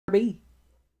be.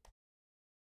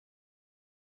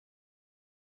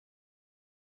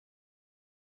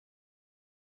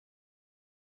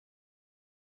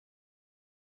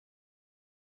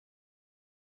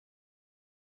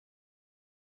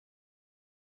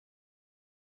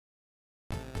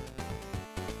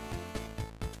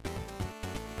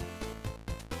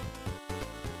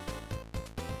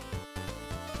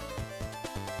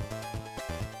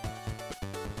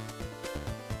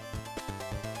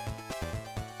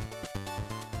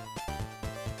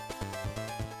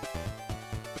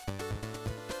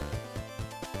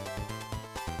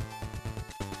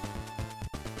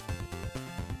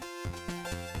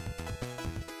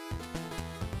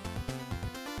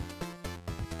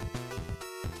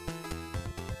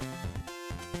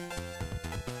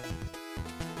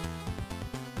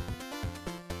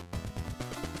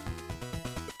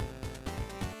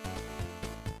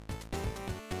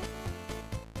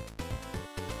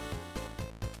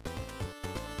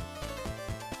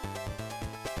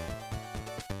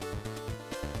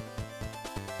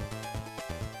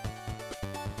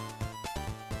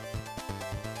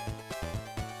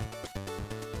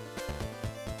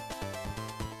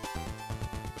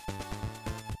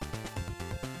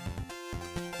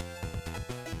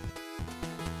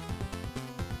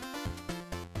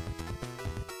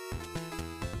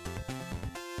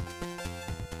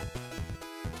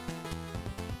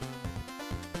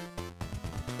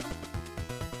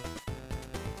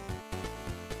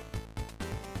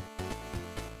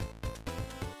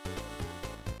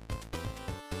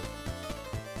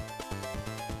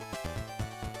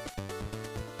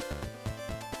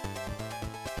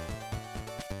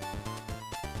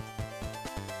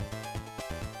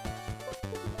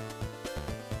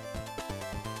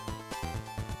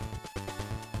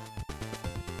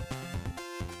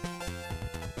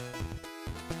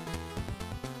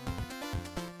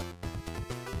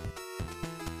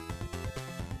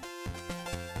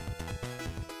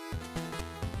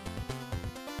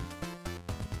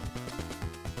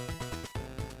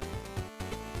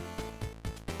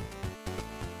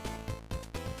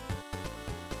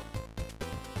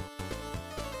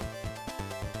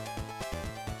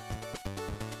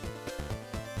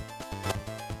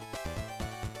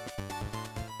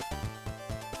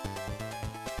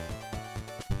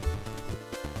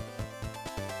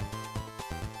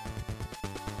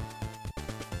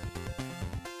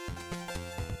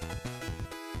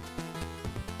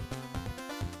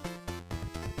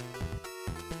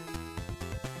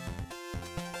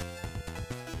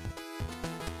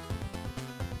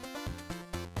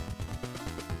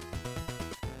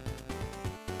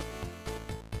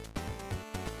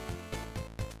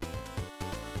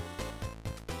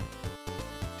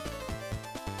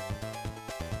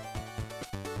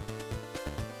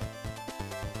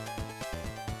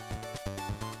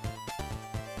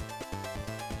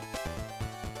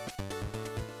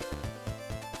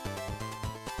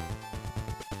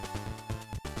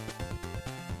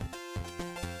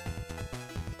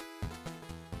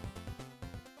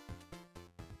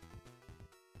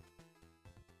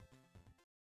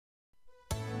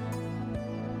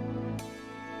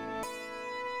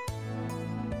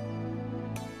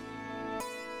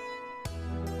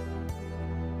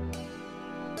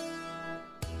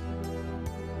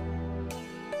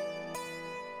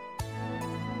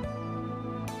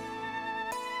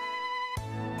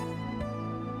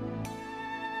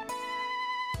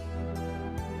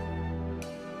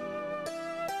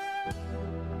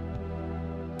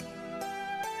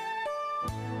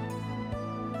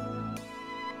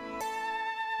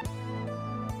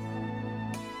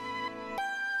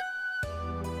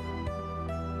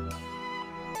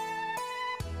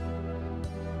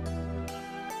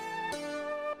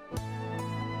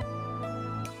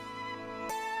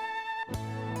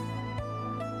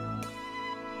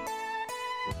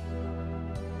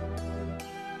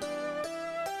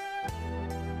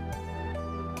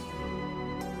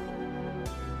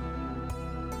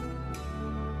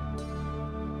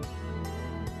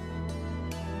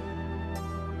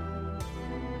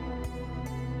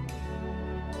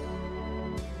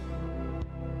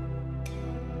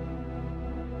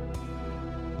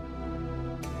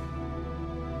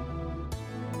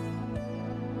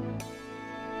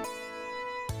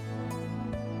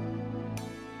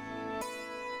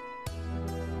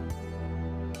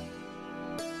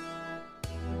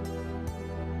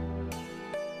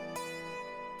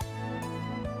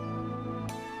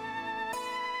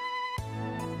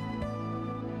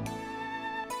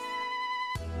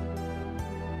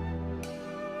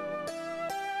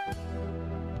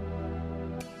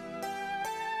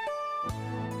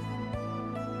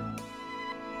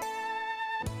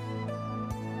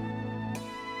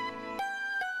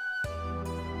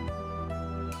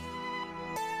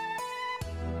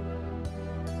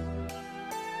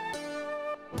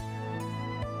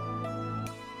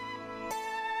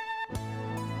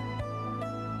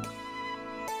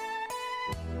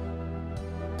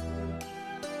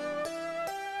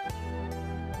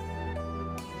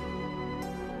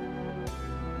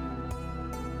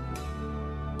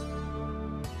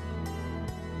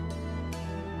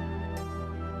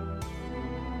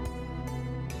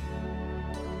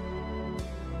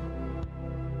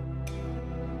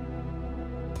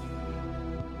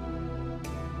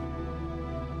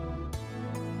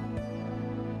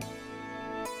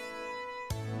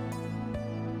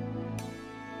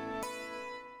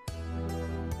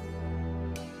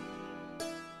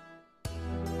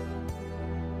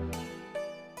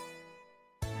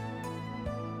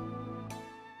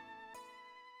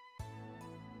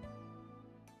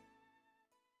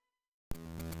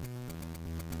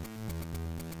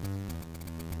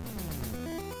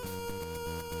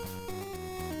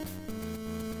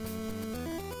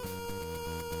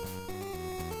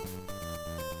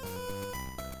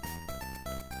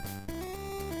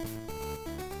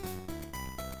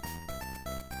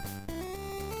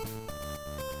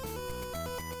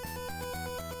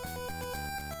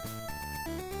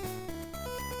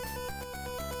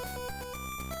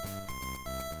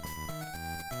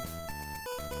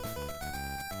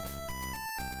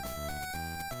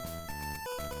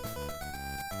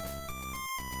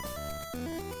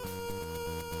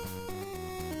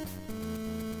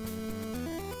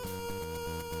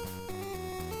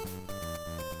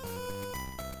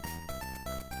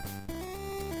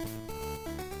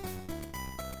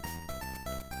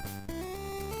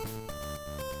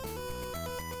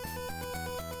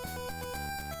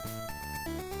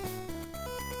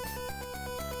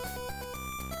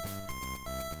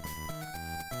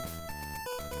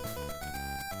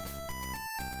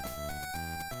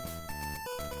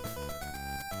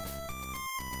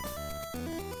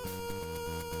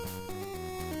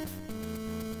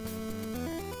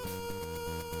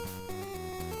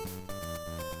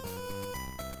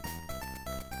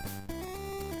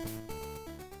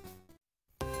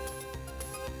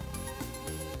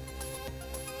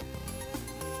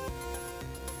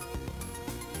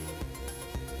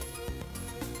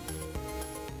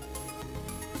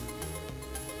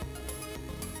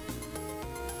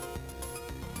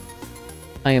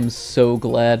 I am so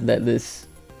glad that this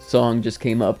song just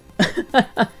came up.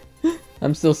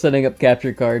 I'm still setting up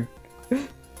capture card.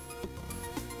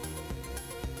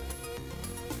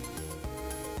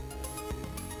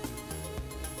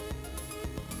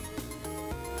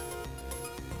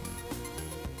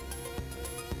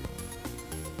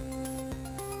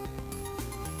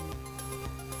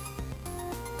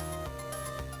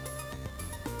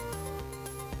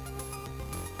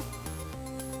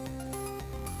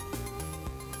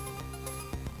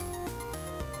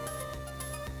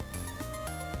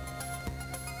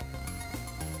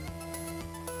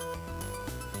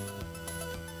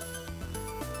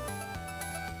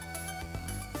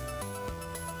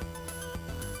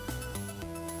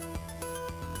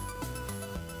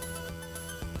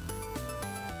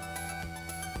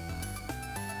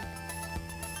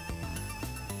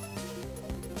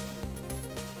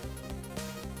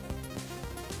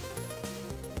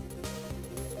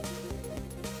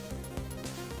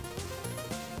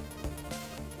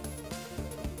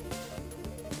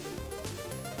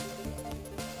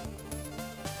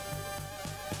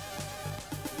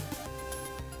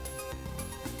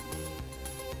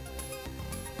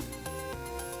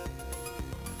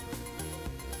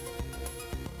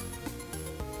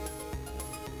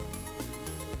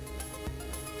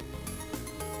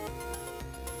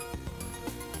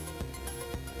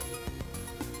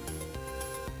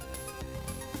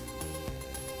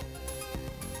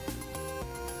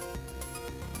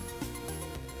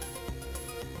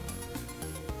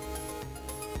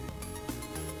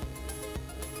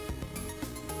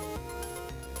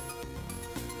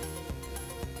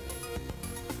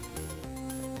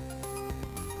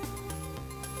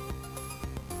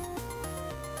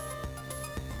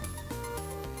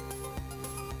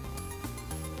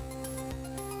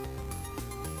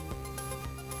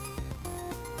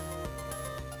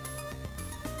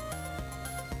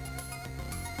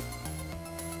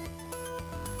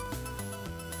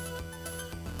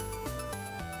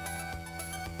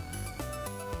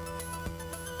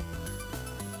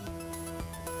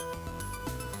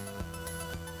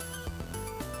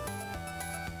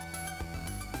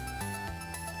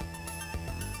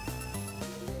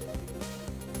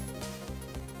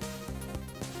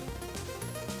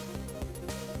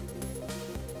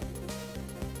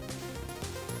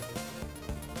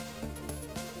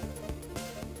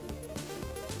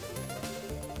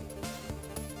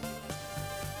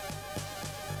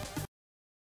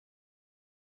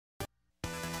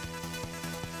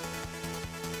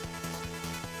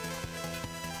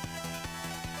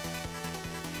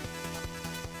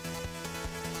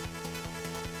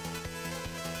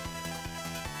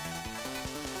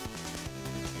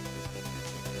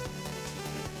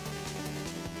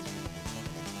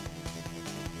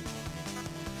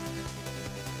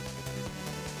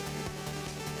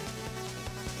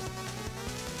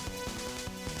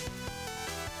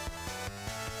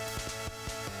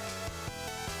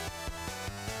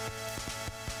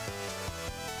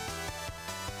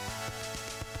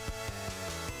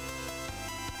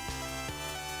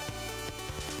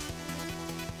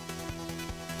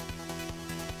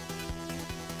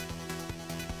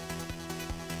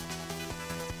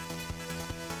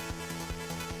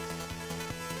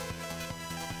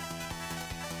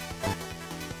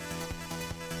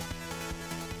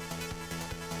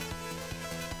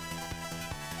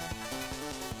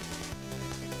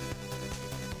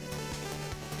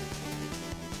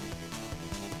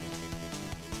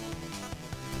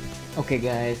 Okay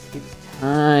guys, it's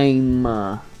time.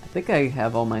 I think I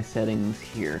have all my settings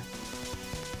here.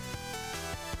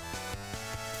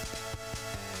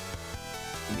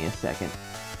 Give me a second.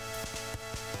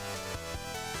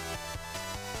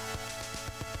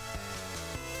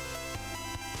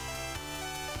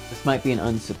 This might be an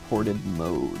unsupported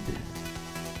mode.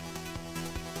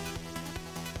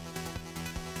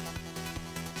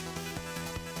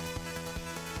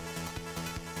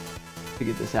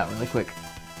 Figure this out really quick.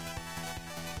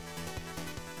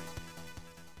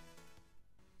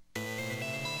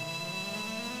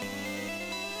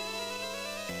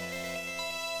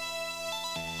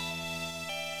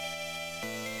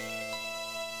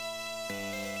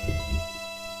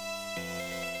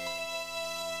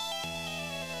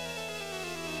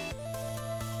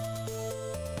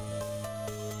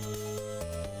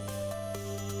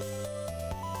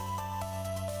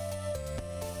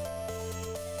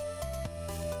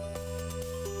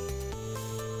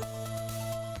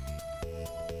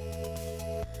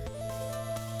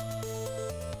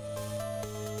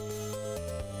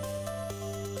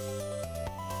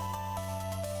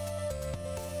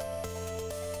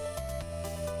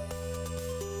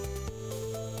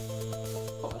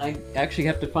 I actually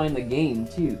have to find the game,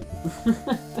 too.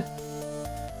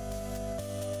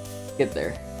 Get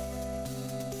there.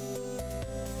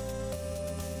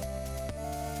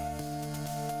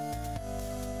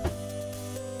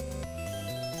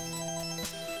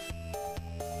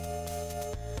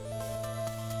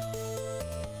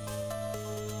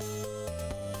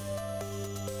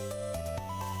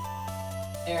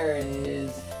 There it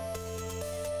is.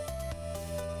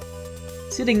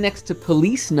 Sitting next to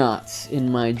Police Knots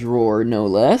in my drawer, no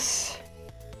less.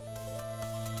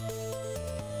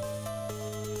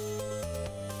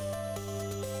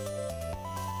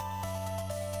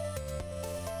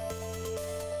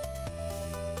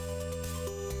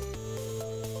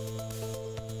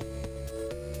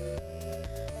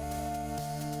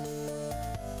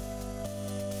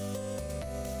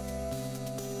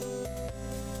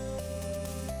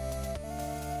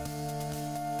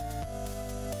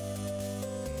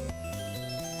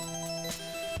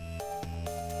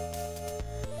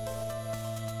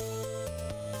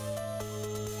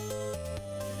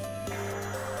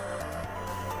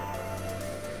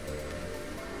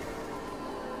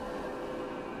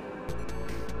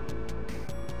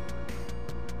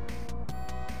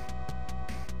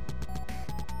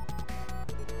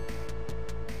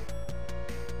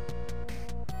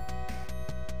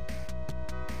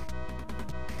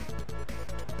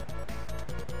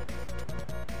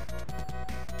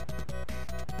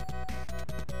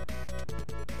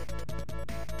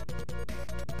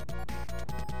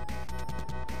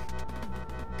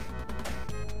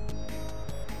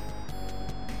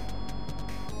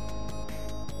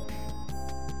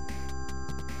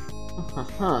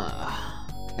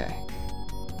 Okay.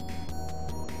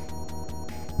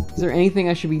 Is there anything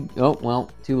I should be... Oh,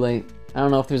 well, too late. I don't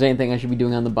know if there's anything I should be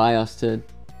doing on the BIOS to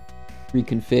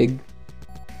reconfig,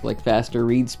 like faster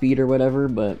read speed or whatever,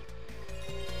 but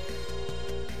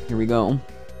here we go.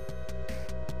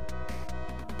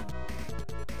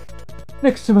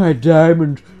 Next to my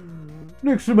diamond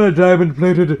plated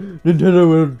Nintendo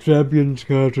World Champions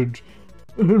cartridge.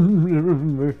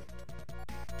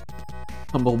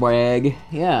 Humble brag.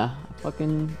 Yeah,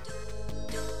 fucking...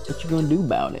 What you gonna do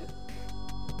about it?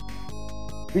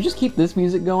 We just keep this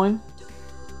music going?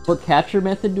 What capture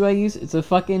method do I use? It's a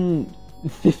fucking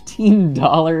 $15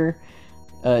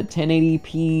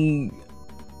 1080p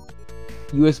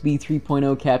USB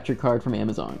 3.0 capture card from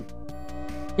Amazon.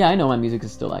 Yeah, I know my music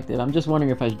is still active. I'm just wondering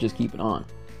if I should just keep it on.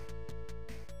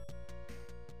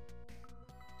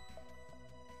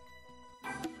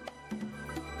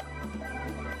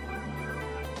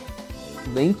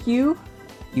 Link you?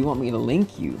 You want me to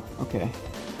link you? Okay.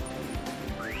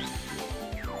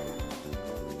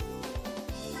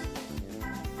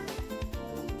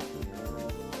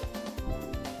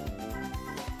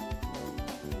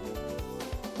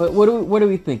 But what are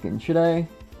we thinking? Should I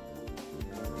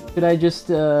just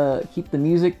keep the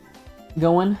music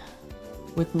going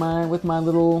with my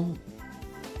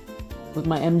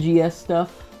MGS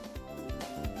stuff?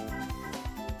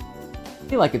 I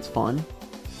feel like it's fun.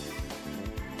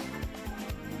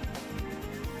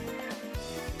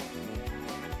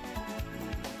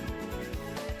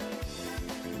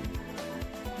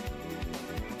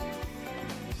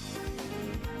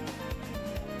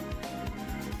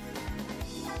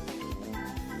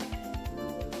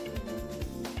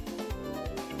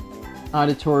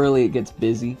 Auditorially, it gets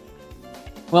busy.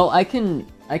 Well, I can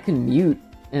mute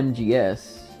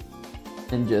MGS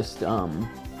and just yeah.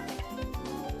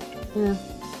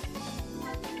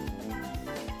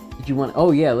 Did you want?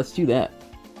 Oh yeah, let's do that.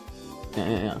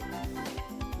 Yeah.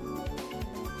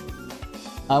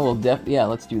 I will yeah,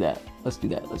 let's do that. Let's do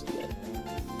that.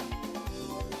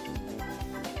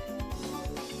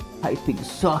 Typing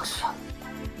sucks.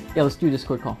 Yeah, let's do a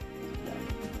Discord call.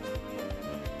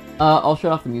 I'll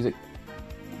shut off the music.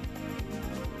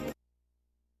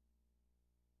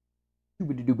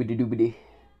 Doobity.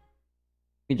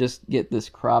 Let me just get this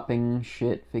cropping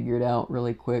shit figured out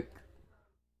really quick.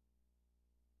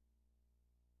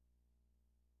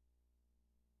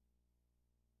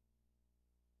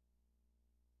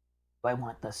 I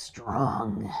want the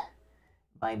strong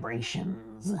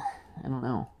vibrations. I don't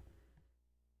know.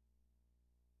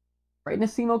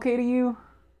 Brightness seem okay to you?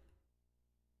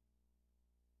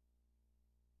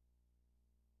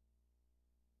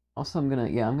 Also, I'm gonna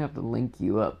have to link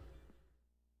you up.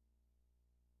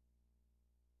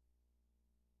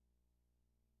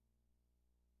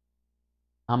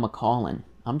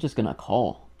 I'm just gonna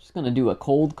call. Just gonna do a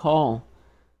cold call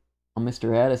on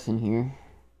Mr. Addison here.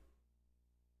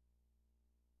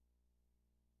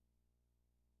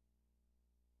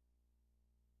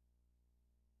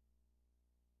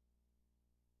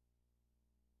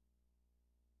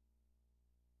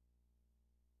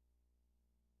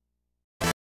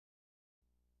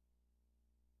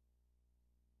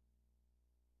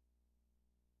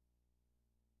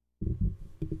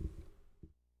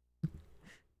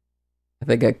 I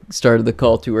think I started the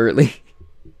call too early.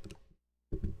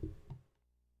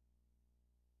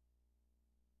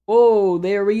 Whoa,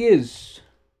 there he is.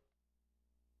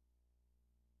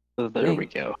 So there we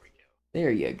go.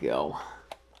 There you go.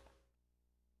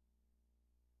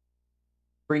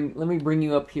 Let me bring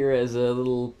you up here as a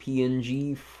little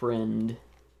PNG friend.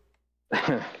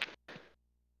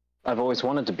 I've always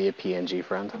wanted to be a PNG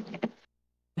friend.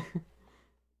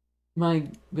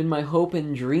 Been my hope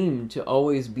and dream to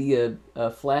always be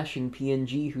a flashing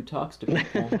PNG who talks to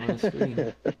people on a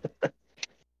screen.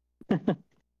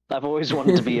 I've always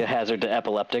wanted to be a hazard to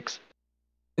epileptics.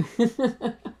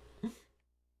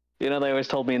 You know, they always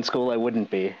told me in school I wouldn't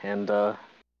be, and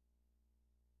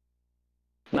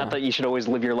not that you should always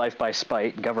live your life by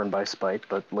spite, governed by spite,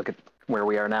 but look at where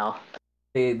we are now.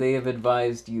 They have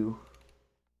advised you.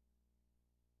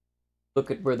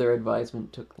 Look at where their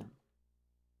advisement took them.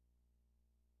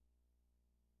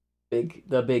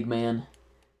 The big man.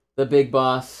 The big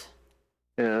boss.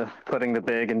 Yeah, putting the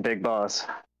big in big boss.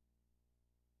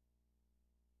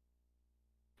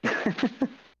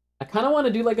 I kind of want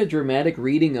to do like a dramatic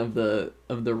reading of the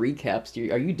recaps.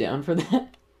 Are you down for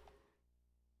that?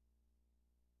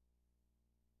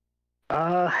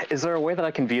 Is there a way that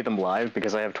I can view them live?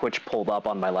 Because I have Twitch pulled up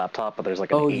on my laptop, but there's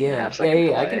like an 8.5 yeah. second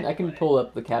delay. I can pull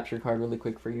up the capture card really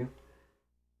quick for you.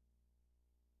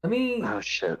 Oh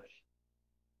shit.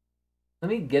 Let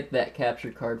me get that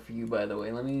capture card for you, by the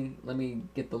way. Let me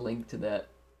get the link to that.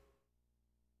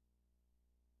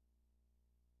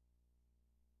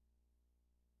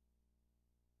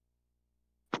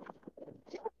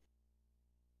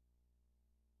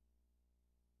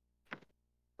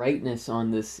 Brightness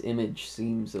on this image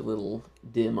seems a little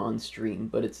dim on stream,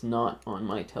 but it's not on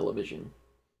my television.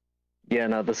 Yeah,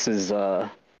 no, this is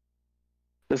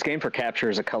this game for capture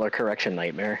is a color correction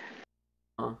nightmare.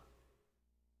 Huh.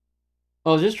 I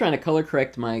was just trying to color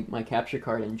correct my capture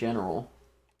card in general.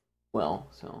 Well,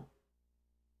 so.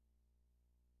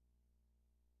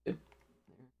 Good.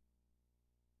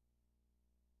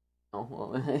 Oh,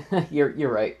 well,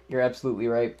 you're right. You're absolutely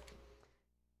right.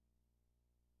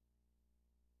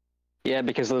 Yeah,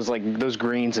 because those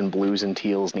greens and blues and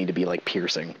teals need to be like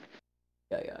piercing.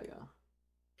 Yeah.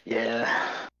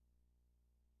 Yeah.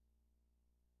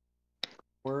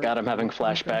 God, I'm having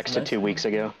flashbacks to 2 weeks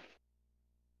ago.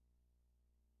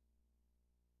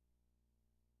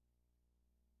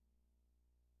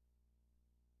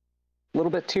 A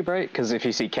little bit too bright, because if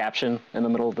you see caption in the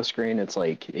middle of the screen, it's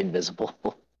like invisible.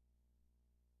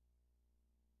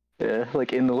 Yeah,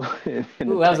 like in the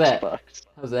Ooh, how's text that? box.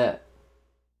 How's that?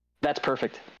 That's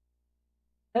perfect.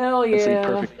 Hell yeah! That's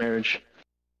the perfect marriage.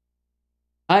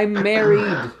 I'm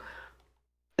married!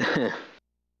 To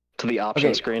the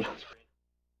option screen.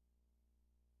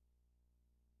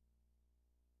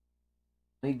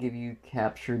 Let me give you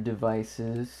capture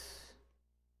devices.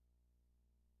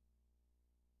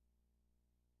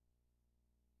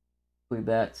 Hopefully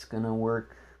that's gonna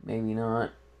work. Maybe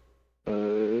not.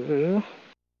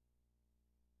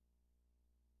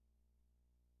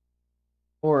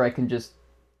 Or I can just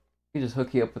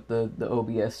hook you up with the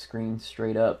OBS screen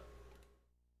straight up.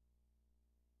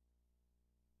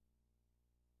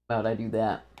 How'd I do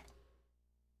that?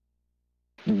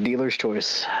 Dealer's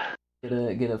choice.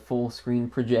 Get a full screen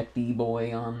projecty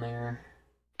boy on there.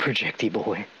 Projecty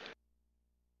boy.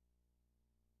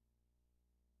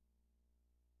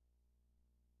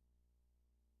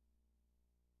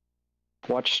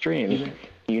 Watch stream.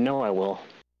 You know I will.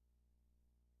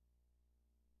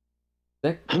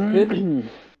 Is that good? Do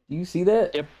you see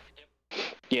that? Yep.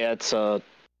 Yeah, it's at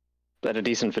a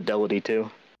decent fidelity too.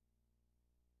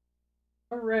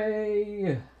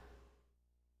 Hooray!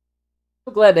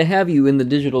 So glad to have you in the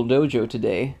digital dojo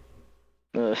today.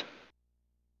 Won't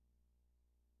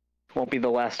be the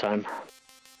last time.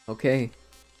 Okay.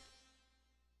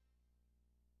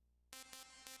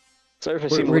 Sorry if I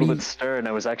seemed a little bit stern.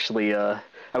 I was actually I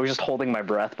was just holding my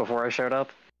breath before I showed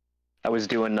up. I was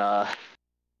doing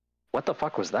what the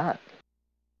fuck was that?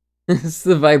 This is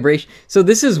the vibration. So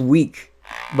this is weak,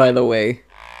 by the way.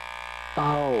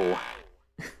 Oh.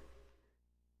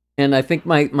 And I think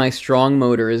my strong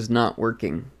motor is not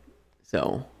working.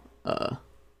 So, I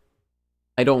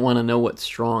don't want to know what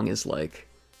strong is like.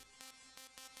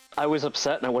 I was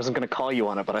upset and I wasn't going to call you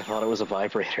on it, but I thought it was a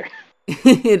vibrator.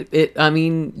 I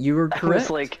mean, you were correct. I was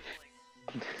like...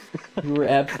 You were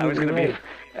absolutely right.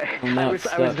 I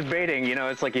was debating, you know,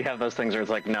 it's like you have those things where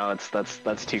it's like, no,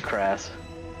 that's too crass.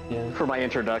 Yeah. For my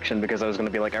introduction, because I was going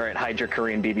to be like, alright, hide your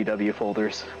Korean BBW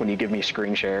folders when you give me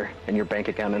screen share and your bank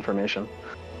account information.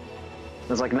 I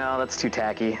was like, no, that's too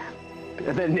tacky.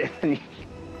 And then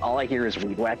all I hear is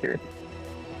weed whacker.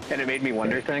 And it made me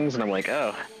wonder things, and I'm like,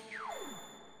 oh,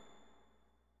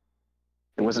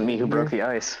 it wasn't me who broke the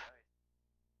ice.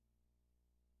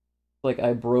 Like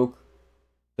I broke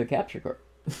the capture card.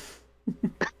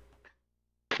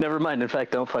 Never mind. In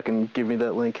fact, don't fucking give me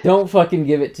that link. Don't fucking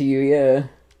give it to you, yeah.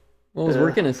 Well, it was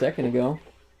working a second ago.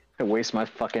 I waste my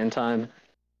fucking time.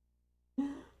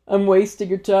 I'm wasting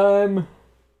your time.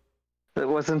 It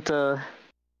wasn't, well,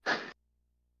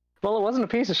 it wasn't a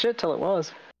piece of shit till it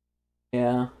was.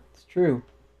 Yeah, it's true.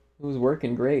 It was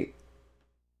working great.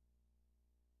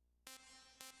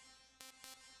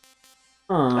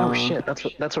 Oh shit,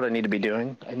 that's what I need to be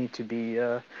doing. I need to be,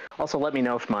 also let me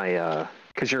know if my,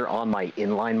 cause you're on my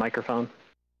inline microphone.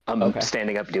 I'm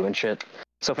standing up doing shit.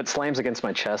 So if it slams against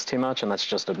my chest too much and that's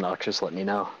just obnoxious, let me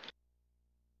know.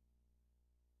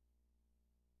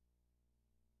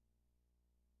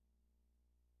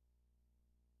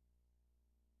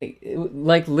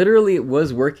 Like, literally, it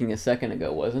was working a second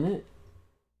ago, wasn't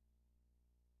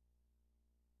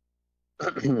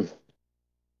it?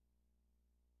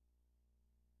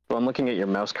 Well, I'm looking at your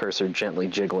mouse cursor gently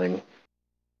jiggling.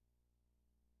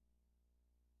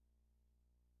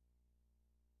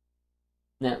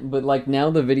 Now, but like now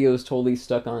the video is totally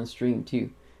stuck on stream too.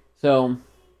 So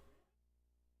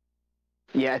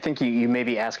yeah, I think you may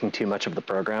be asking too much of the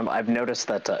program. I've noticed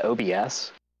that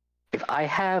OBS, if I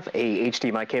have a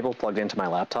HDMI cable plugged into my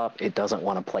laptop, it doesn't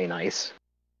want to play nice.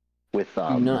 With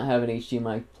I do not have an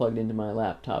HDMI plugged into my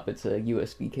laptop. It's a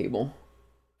USB cable.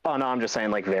 Oh no, I'm just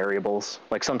saying like variables.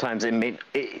 Like sometimes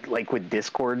like with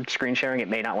Discord screen sharing, it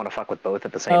may not want to fuck with both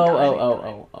at the same time.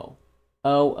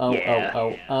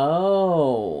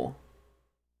 Oh.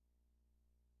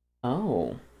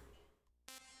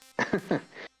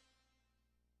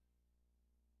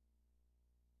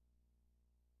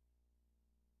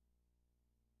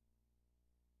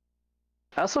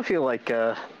 I also feel like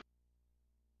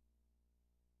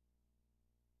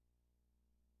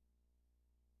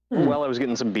while I was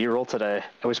getting some B-roll today,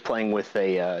 I was playing with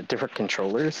a different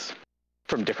controllers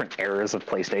from different eras of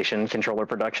PlayStation controller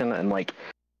production, and like,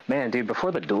 man, dude,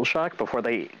 before the DualShock, before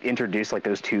they introduced like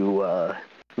those two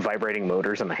vibrating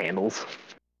motors and the handles,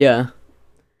 yeah,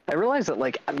 I realized that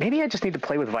like maybe I just need to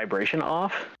play with vibration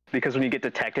off, because when you get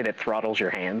detected, it throttles your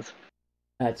hands.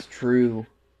 That's true.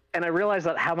 And I realized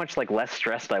that how much like less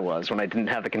stressed I was when I didn't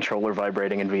have the controller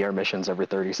vibrating in VR missions every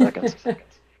 30 seconds.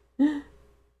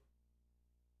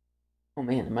 Oh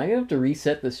man, am I gonna have to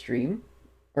reset the stream?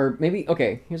 Or maybe,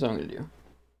 okay, here's what I'm gonna do.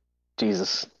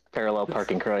 Jesus, parallel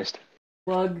parking Christ.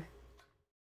 Plug,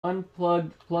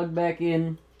 unplug, plug back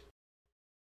in.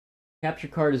 Capture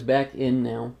card is back in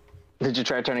now. Did you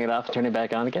try turning it off and turning it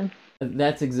back on again?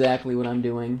 That's exactly what I'm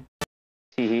doing.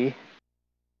 Hee.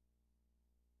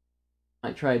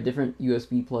 Might try a different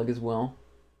USB plug as well.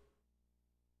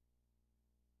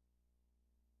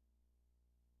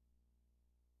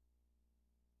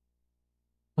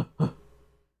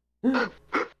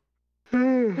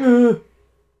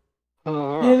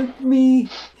 Help me!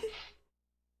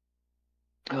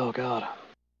 Oh god.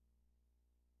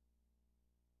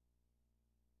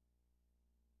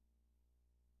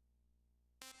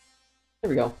 There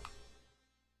we go.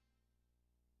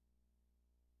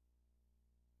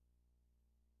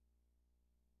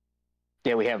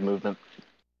 Yeah, we have movement.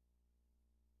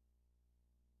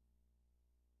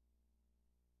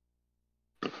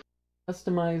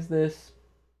 Customize this.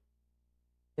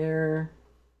 There.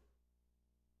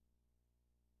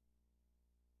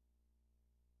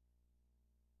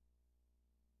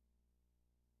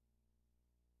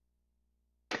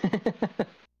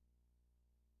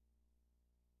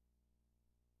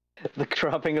 The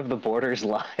dropping of the borders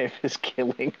live is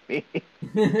killing me.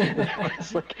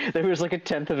 there was like a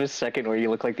tenth of a second where you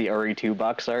look like the RE2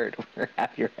 box art where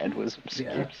half your head was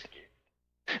obscured.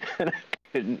 Yeah. And I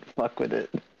couldn't fuck with it.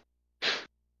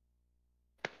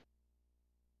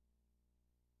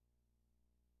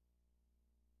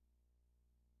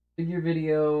 Figure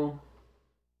video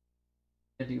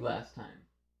I did last time.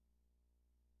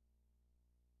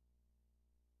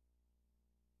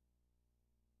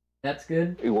 That's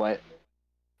good? What?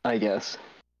 I guess.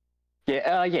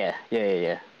 Yeah,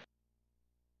 yeah.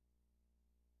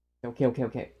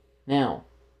 Okay. Now,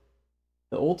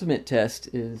 the ultimate test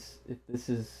is if this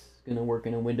is gonna work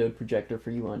in a windowed projector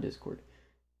for you on Discord.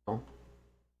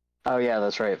 Oh yeah,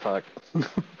 that's right, fuck.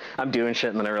 I'm doing shit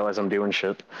and then I realize I'm doing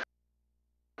shit.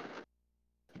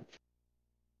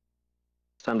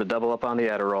 It's time to double up on the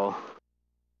Adderall.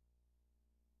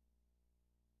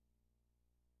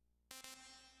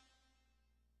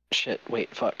 Shit,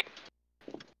 wait, fuck.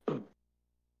 Does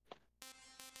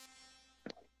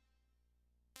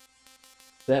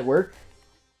that work?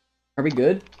 Are we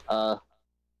good? Yeah,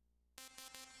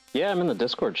 I'm in the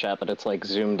Discord chat, but it's like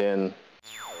zoomed in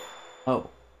Oh.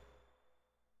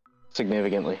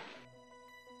 significantly.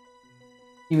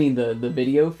 You mean the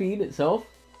video feed itself?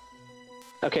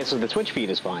 Okay, so the Twitch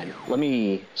feed is fine. Let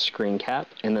me screen cap,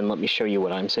 and then let me show you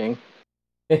what I'm seeing.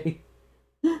 Okay.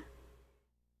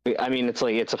 I mean, it's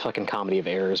a fucking comedy of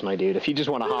errors, my dude. If you just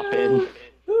want to hop in.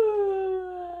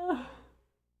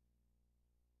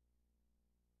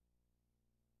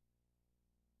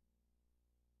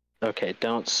 Okay,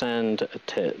 don't send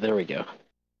to... There we go.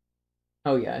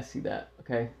 Oh yeah, I see that.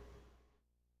 Okay.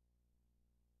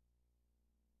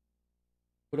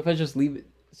 What if I just leave it?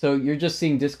 So you're just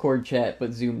seeing Discord chat,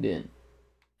 but zoomed in.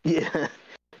 Yeah,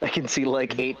 I can see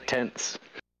like 8/10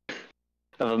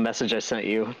 of a message I sent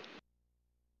you.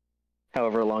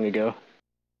 However long ago.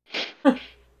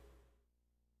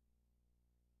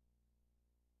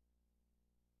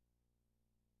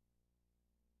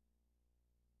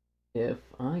 If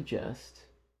I just...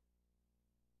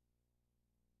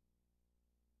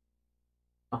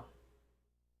 Oh.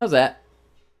 How's that?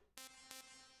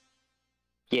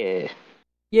 Yeah.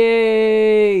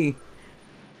 Yay!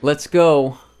 Let's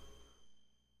go.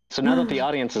 So now that the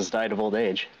audience has died of old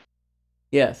age.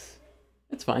 Yes.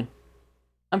 It's fine.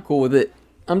 I'm cool with it.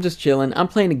 I'm just chilling. I'm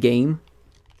playing a game.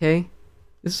 Okay?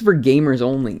 This is for gamers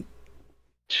only.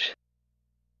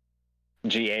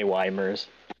 G-A-Y-mers.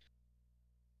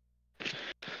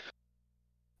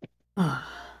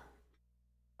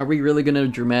 Are we really gonna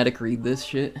dramatic read this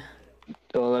shit?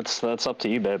 Well, that's up to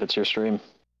you, babe. It's your stream.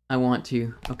 I want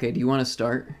to. Okay, do you want to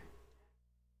start?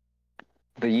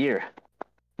 The year,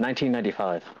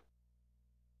 1995.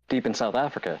 Deep in South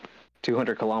Africa,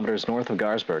 200 kilometers north of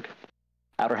Garsberg.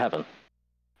 Outer Heaven.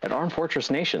 An armed fortress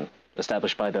nation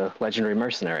established by the legendary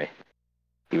mercenary.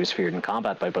 He was feared in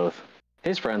combat by both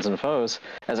his friends and foes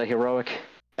as a hero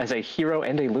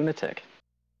and a lunatic.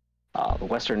 The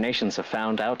Western nations have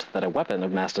found out that a weapon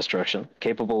of mass destruction,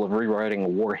 capable of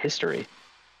rewriting war history,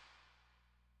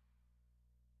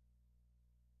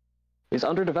 is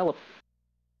underdeveloped.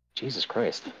 Jesus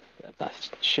Christ. That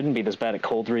shouldn't be this bad at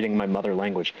cold reading my mother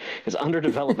language. Is under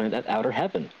development at Outer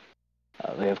Heaven.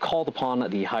 They have called upon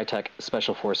the high-tech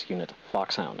Special Force Unit,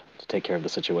 Foxhound, to take care of the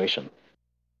situation.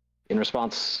 In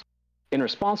response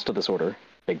to this order,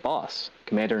 Big Boss,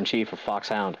 Commander-in-Chief of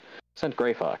Foxhound, sent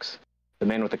Grey Fox, the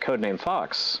man with the codename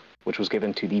Fox, which was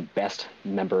given to the best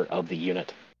member of the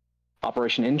unit.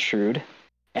 Operation Intrude,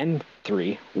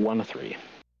 N313.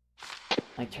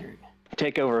 My turn.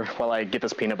 Take over while I get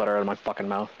this peanut butter out of my fucking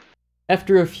mouth.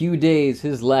 After a few days,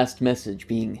 his last message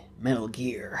being Metal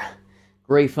Gear.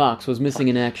 Grey Fox was missing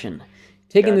in action.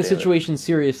 Taking the situation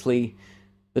seriously,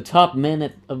 the top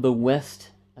men of the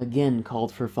West again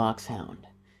called for Foxhound.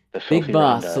 Big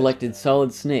Boss selected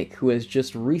Solid Snake, who has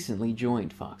just recently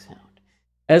joined Foxhound,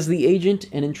 as the agent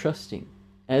and entrusted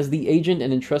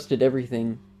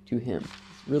everything to him.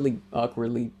 It's really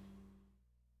awkwardly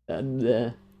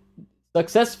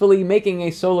successfully making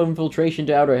a solo infiltration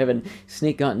to Outer Heaven,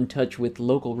 Snake got in touch with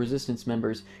local resistance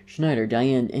members Schneider,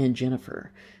 Diane, and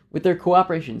Jennifer. With their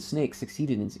cooperation, Snake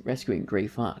succeeded in rescuing Grey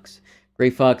Fox. Grey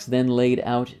Fox then laid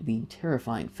out the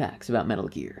terrifying facts about Metal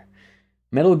Gear.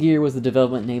 Metal Gear was the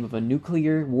development name of a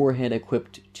nuclear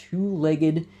warhead-equipped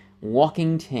two-legged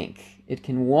walking tank. It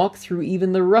can walk through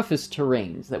even the roughest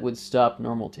terrains that would stop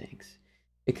normal tanks.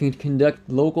 It can conduct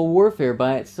local warfare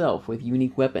by itself with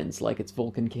unique weapons like its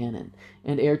Vulcan cannon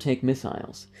and air tank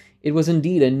missiles. It was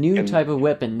indeed a new type of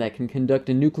weapon that can conduct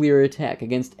a nuclear attack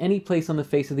against any place on the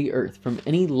face of the Earth from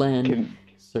any land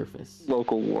surface.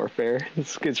 Local warfare.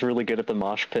 It's really good at the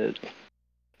mosh pit.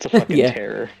 It's a fucking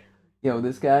terror. Yo,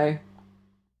 this guy.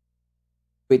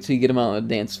 Wait till you get him on the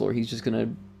dance floor. He's just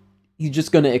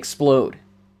gonna explode.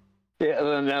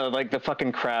 Yeah, no, like the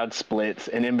fucking crowd splits,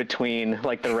 and in between,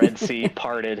 like the Red Sea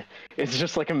parted. It's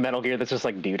just like a Metal Gear that's just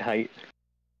like dude height.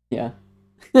 Yeah.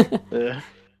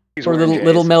 Or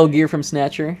little Metal Gear from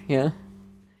Snatcher. Yeah.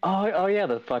 Oh yeah,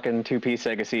 the fucking 2-piece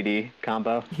Sega CD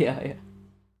combo. Yeah.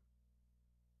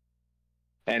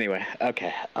 Anyway,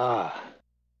 okay.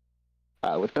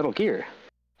 With Metal Gear,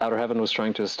 Outer Heaven was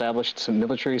trying to establish some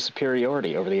military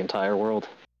superiority over the entire world.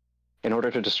 In order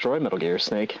to destroy Metal Gear,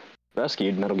 Snake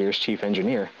rescued Metal Gear's chief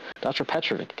engineer, Dr.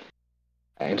 Petrovic,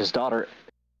 and his daughter,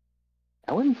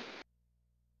 Ellen?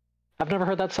 I've never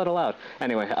heard that said aloud.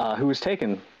 Anyway, who was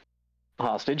taken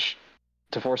hostage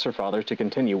to force her father to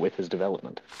continue with his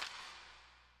development.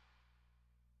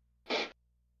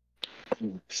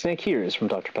 Snake hears from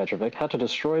Dr. Petrovic how to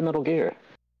destroy Metal Gear.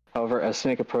 However, as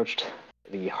Snake approached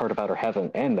the heart of Outer Heaven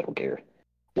and Metal Gear,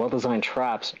 well-designed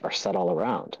traps are set all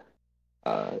around.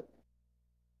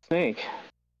 Snake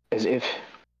as if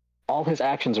all his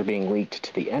actions are being leaked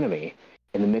to the enemy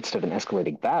in the midst of an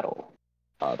escalating battle.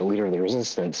 The leader of the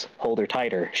resistance, hold her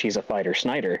tighter, she's a fighter,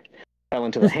 Snyder, fell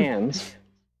into the hands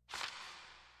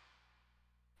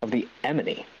of the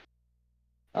enemy.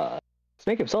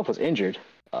 Snake himself was injured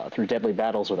through deadly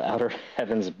battles with Outer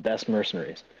Heaven's best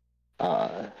mercenaries.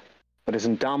 But his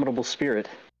indomitable spirit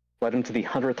led him to the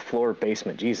 100th floor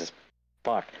basement. Jesus,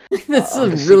 fuck. That's a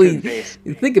really...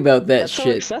 Think about that That's shit.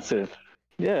 so excessive.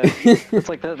 Yeah, it's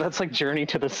like that's like Journey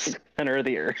to the Center of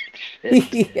the Earth.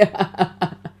 Shit.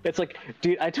 Yeah. It's like,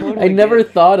 dude, I never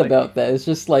thought about that. It's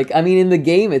just like, I mean, in the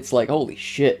game, it's like, holy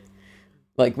shit.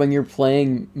 Like, when you're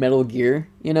playing Metal Gear,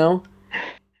 you know?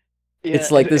 Yeah, it's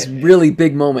like this really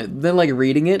big moment. Then, like,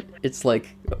 reading it, it's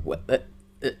like, what?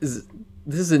 This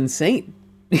is insane.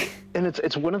 And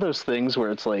it's one of those things where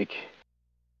it's like,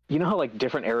 you know how like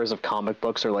different eras of comic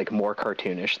books are like more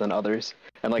cartoonish than others,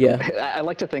 and like I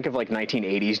like to think of like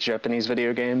 1980s Japanese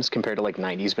video games compared to like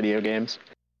 90s video games,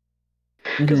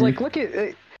 because like look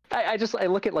at I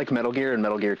look at like Metal Gear and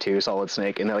Metal Gear 2 Solid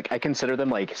Snake, and like I consider them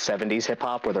like 70s hip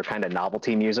hop where they're kind of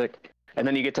novelty music, and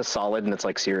then you get to Solid and it's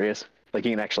like serious, like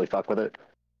you can actually fuck with it.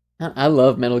 I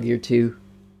love Metal Gear 2.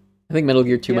 I think Metal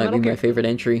Gear 2 might be my favorite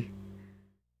entry.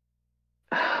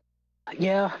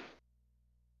 Yeah.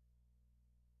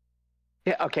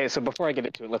 Yeah, okay, so before I get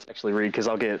into it, let's actually read, because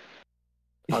I'll get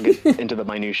into the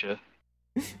minutia.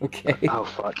 Okay. Oh,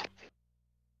 fuck.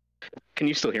 Can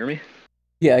you still hear me?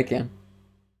 Yeah, I can.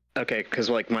 Okay, because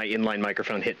like my inline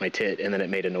microphone hit my tit, and then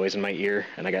it made a noise in my ear,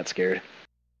 and I got scared.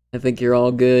 I think you're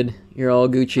all good. You're all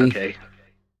Gucci. Okay.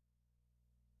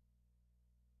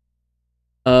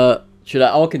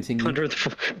 I'll continue.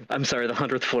 100th, I'm sorry, the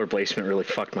 100th floor basement really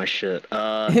fucked my shit.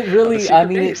 It really, I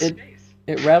mean,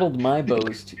 it rattled my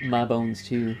bones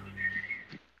too.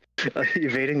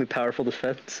 Evading the powerful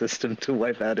defense system to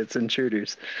wipe out its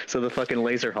intruders. So the fucking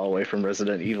laser hallway from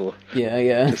Resident Evil.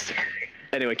 Yeah.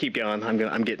 Anyway, keep going.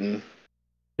 I'm getting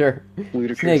sure.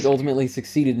 ludicrous. Snake ultimately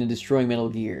succeeded in destroying Metal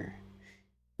Gear.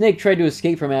 Snake tried to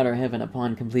escape from Outer Heaven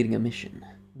upon completing a mission.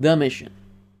 The mission.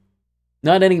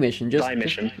 Not any mission, just... My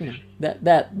mission. Just, you know,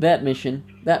 that mission.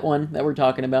 That one that we're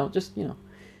talking about, just, you know.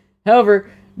 However,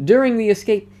 during the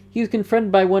escape, he was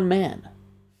confronted by one man.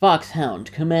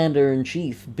 Foxhound,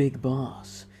 Commander-in-Chief, Big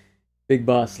Boss. Big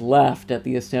Boss laughed at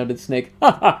the astounded Snake,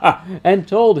 and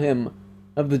told him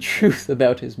of the truth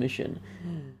about his mission.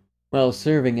 While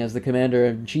serving as the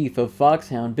Commander-in-Chief of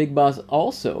Foxhound, Big Boss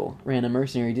also ran a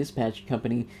mercenary dispatch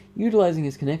company, utilizing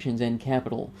his connections and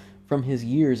capital from his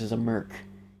years as a merc.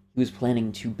 He was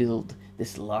planning to build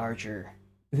this large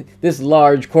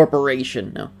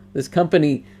corporation. No, this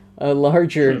company, a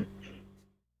larger...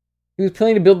 He was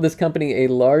planning to build this company a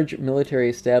large military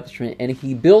establishment, and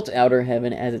he built Outer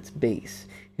Heaven as its base.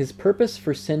 His purpose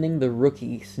for sending the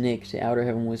rookie Snake to Outer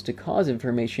Heaven was to cause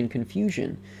information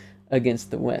confusion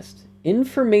against the West.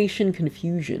 Information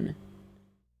confusion.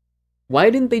 Why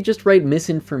didn't they just write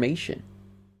misinformation?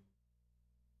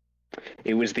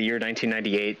 It was the year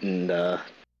 1998, and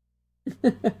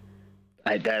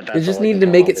they just needed to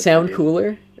make it sound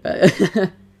cooler.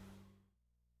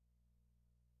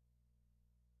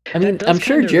 I mean, I'm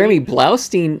sure Jeremy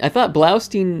Blaustein... I thought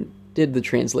Blaustein did the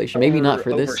translation. Maybe not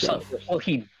for this stuff. Well,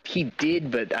 he did,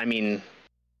 but I mean...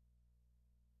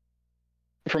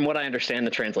 From what I understand,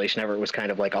 the translation of it was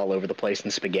kind of like all over the place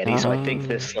in spaghetti, so I think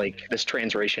this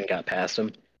translation got past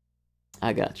him.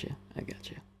 I gotcha.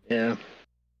 Yeah.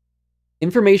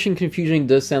 Information confusion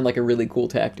does sound like a really cool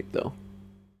tactic, though.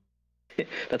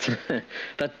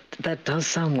 That does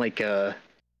sound like a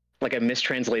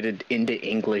mistranslated into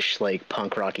English like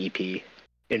punk rock EP.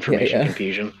 Information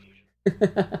confusion.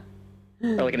 Or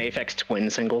like an Aphex Twin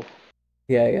single.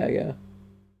 Yeah.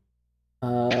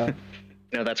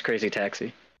 No, that's Crazy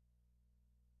Taxi.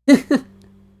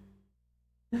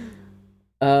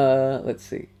 Let's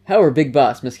see. However, Big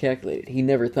Boss miscalculated. He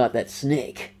never thought that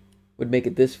Snake would make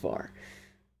it this far.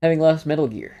 Having lost Metal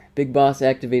Gear, Big Boss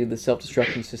activated the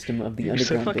self-destruction system of the underground base.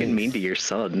 You're so fucking mean to your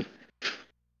son.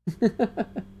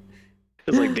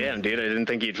 It's like, damn, dude, I didn't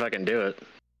think you'd fucking do it.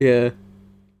 Yeah.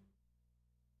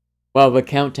 While the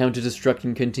countdown to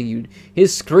destruction continued,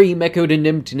 his scream echoed in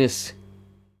emptiness.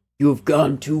 You've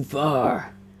gone too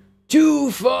far. Too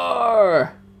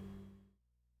far!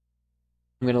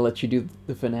 I'm gonna let you do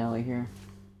the finale here.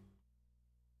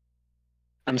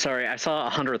 I'm sorry, I saw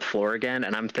 100th floor again,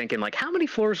 and I'm thinking, like, how many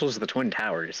floors was the Twin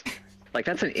Towers? Like,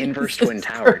 that's an inverse Twin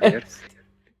Tower, dude.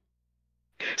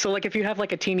 So, like, if you have,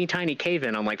 like, a teeny tiny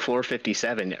cave-in on, like, floor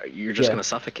 57, you're just gonna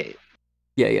suffocate.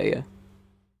 Yeah.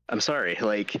 I'm sorry,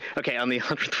 like, okay, on the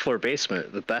 100th floor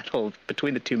basement, the battle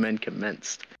between the two men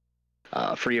commenced.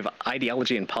 free of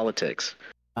ideology and politics.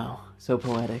 Oh, so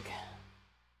poetic.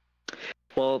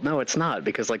 Well, no, it's not,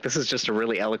 because like this is just a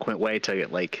really eloquent way to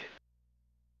like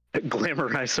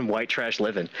glamorize some white trash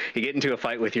living. You get into a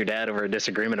fight with your dad over a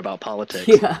disagreement about politics.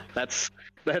 Yeah. That's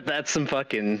some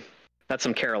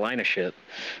Carolina shit.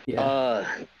 Yeah.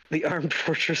 The armed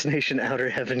fortress nation Outer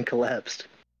Heaven collapsed.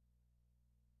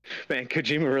 Man,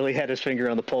 Kojima really had his finger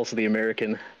on the pulse of the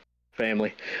American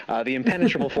family. The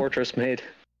impenetrable fortress made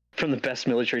from the best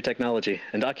military technology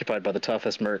and occupied by the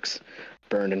toughest mercs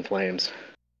burned in flames.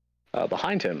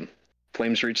 Behind him,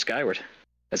 flames reached skyward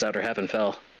as Outer Heaven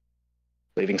fell,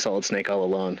 leaving Solid Snake all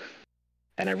alone.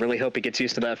 And I really hope he gets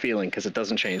used to that feeling, because it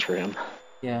doesn't change for him.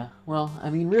 Yeah, well, I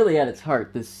mean, really at its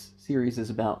heart, this series is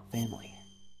about family.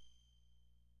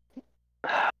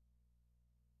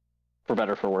 For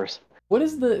better, for worse.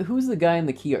 Who's the guy in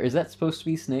the key art? Is that supposed to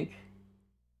be Snake?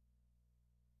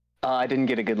 I didn't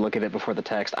get a good look at it before the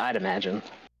text, I'd imagine.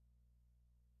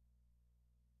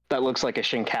 That looks like a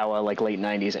Shinkawa, like, late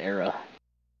 90s era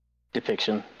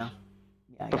depiction. Yeah,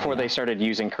 before they started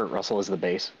using Kurt Russell as the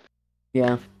base.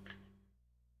 Yeah.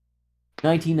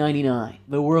 1999.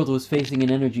 The world was facing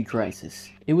an energy crisis.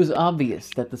 It was obvious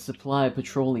that the supply of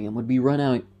petroleum would be run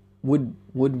out.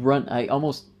 I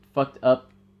almost fucked up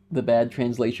the bad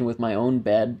translation with my own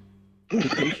bad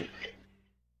dictation.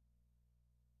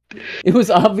 It was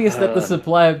obvious that the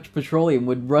supply of petroleum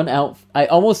would run out. I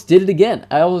almost did it again.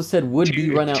 I almost said would be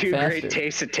run out faster. Two great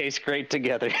tastes that taste great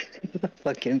together.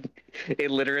 Fucking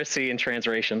illiteracy and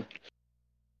translation.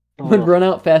 Would run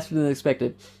out faster than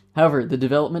expected. However, the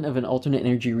development of an alternate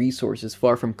energy resource is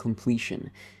far from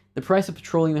completion. The price of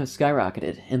petroleum has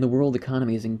skyrocketed, and the world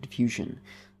economy is in confusion.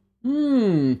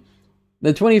 The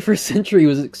 21st century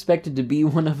was expected to be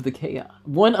one of chaos.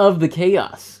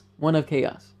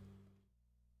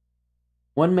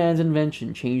 One man's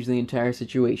invention changed the entire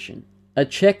situation. A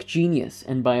Czech genius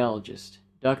and biologist,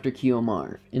 Dr.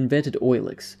 Kiomarv, invented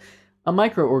Oilix, a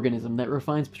microorganism that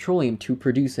refines petroleum to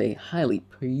produce a highly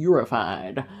pure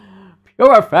form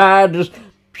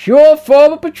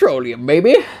of petroleum,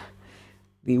 baby.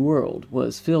 The world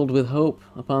was filled with hope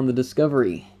upon the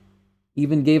discovery.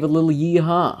 Even gave a little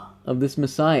yee-haw of this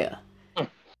messiah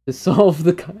to solve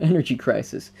the energy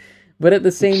crisis. But at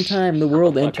the same time, the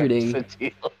world entered a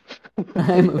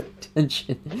time of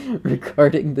tension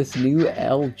regarding this new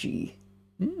algae.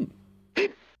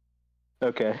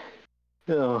 Okay.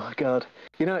 Oh, God.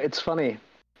 You know, it's funny.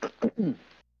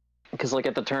 Because, like,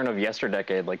 at the turn of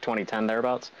yesterdecade, like 2010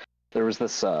 thereabouts, there was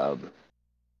this,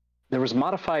 there was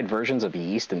modified versions of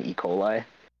yeast and E. coli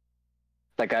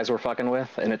that guys were fucking with,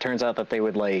 and it turns out that they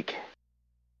would, like,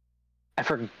 I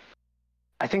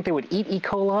think they would eat E.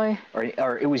 coli,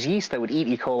 or it was yeast that would eat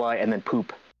E. coli and then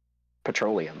poop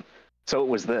petroleum. So it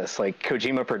was this, like,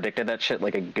 Kojima predicted that shit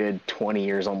like a good 20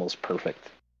 years almost perfect.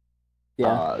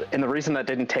 Yeah. And the reason that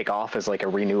didn't take off as, like, a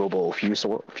renewable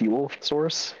fuel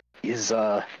source is,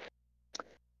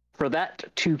 for that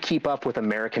to keep up with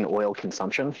American oil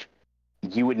consumption,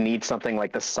 you would need something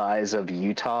like the size of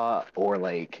Utah or,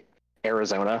 like,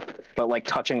 Arizona, but, like,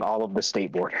 touching all of the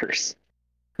state borders.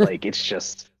 Like, it's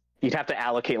just, you'd have to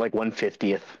allocate, like,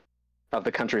 1/50th of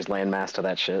the country's landmass to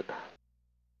that shit.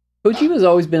 Kojima's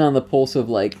always been on the pulse of,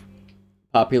 like,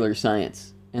 popular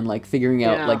science and, like, figuring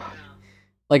out,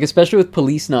 like especially with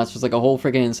Police Knots, there's, like, a whole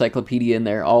freaking encyclopedia in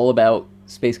there all about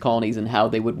space colonies and how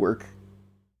they would work.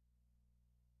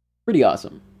 Pretty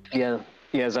awesome. Yeah,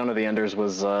 Zone of the Enders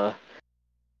was full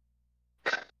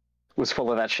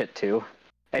of that shit, too.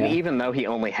 And even though he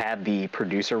only had the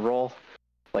producer role,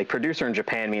 like, producer in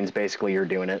Japan means basically you're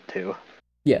doing it, too.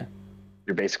 Yeah.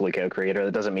 You're basically co-creator.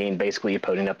 That doesn't mean basically you're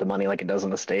putting up the money like it does in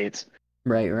the States.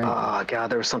 Right. Oh, God,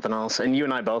 there was something else. And you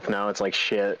and I both know, it's like,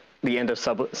 shit, the end of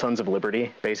Sons of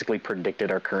Liberty basically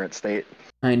predicted our current state.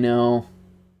 I know.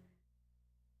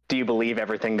 Do you believe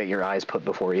everything that your eyes put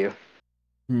before you?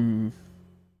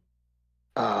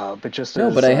 But just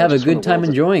no, but I have a good time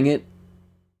enjoying it.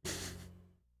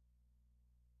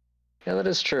 Yeah, that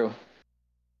is true.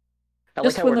 I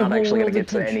Just like how we're not actually going to get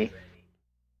to any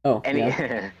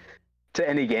to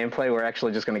any gameplay. We're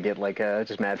actually just going to get, like,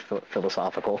 just mad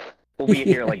philosophical. We'll be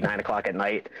here like 9 o'clock at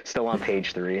night, still on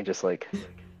page 3, just like.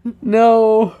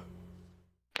 No.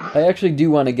 I actually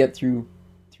do want to get through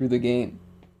the game.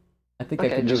 I think I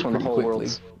can just do it when the pretty whole quickly.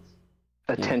 world's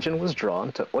attention was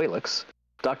drawn to Oilix,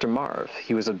 Dr. Marv.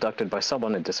 He was abducted by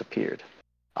someone and disappeared.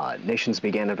 Nations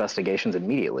began investigations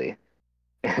immediately,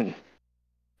 and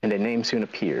a name soon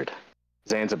appeared: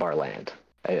 Zanzibar land.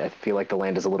 I feel like the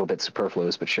land is a little bit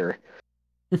superfluous, but sure.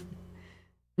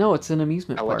 No, it's an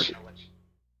amusement park.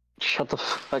 Shut the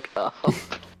fuck up.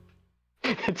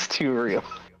 It's too real.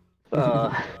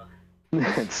 Uh,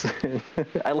 it's,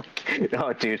 I like.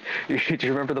 Oh, dude, do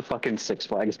you remember the fucking Six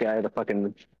Flags guy? The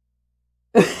fucking.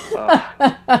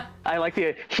 I like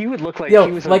the. He would look like Yo,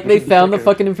 he was. like they found the like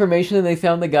fucking information and they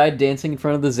found the guy dancing in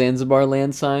front of the Zanzibar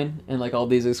land sign and like all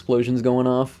these explosions going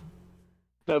off.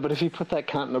 No, but if you put that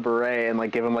cunt in a beret and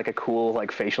like give him like a cool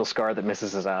like facial scar that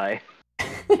misses his eye,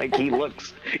 like he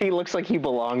looks like he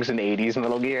belongs in '80s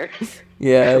Metal Gear.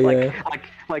 Yeah, like,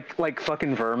 yeah. like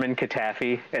fucking Vermin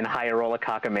Katafi and Hyarola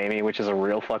Kakamami, which is a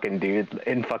real fucking dude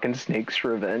in fucking Snake's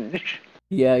Revenge.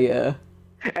 Yeah, yeah.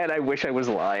 And I wish I was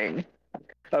lying.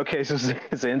 Okay, so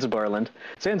Zanzibarland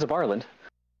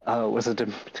was a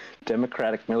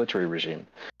democratic military regime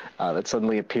that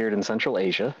suddenly appeared in Central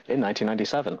Asia in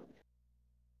 1997.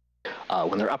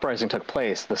 When their uprising took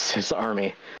place, the CIS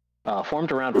army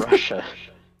formed around Russia.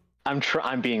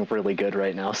 I'm being really good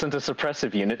right now. Sent a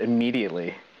suppressive unit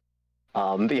immediately.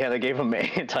 Yeah, they gave them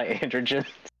anti-androgens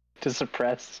to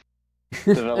suppress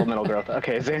developmental growth.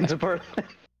 Okay, Zanzibar.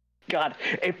 God,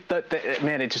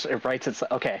 it writes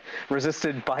itself. Okay,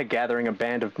 resisted by gathering a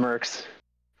band of mercs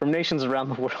from nations around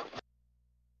the world.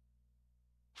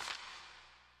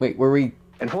 Wait, were we...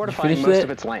 And fortifying most of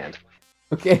its land.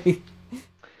 Okay.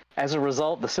 As a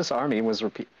result, the CIS army was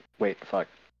Wait, fuck.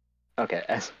 Okay,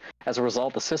 as a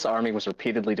result, the CIS army was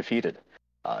repeatedly defeated.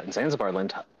 And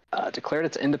Zanzibarland declared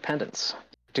its independence.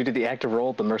 Due to the active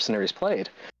role the mercenaries played,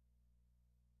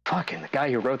 fucking the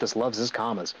guy who wrote this loves his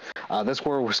commas. This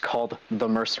war was called the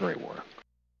Mercenary War.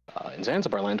 And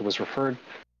Zanzibarland was referred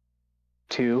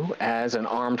to as an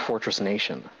armed fortress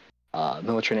nation.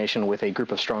 Military nation with a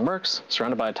group of strong mercs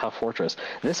surrounded by a tough fortress.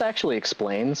 This actually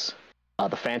explains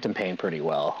the Phantom Pain pretty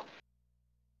well.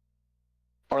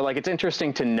 Or, like, it's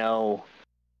interesting to know,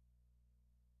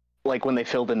 like, when they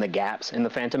filled in the gaps in the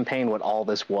Phantom Pain, what all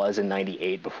this was in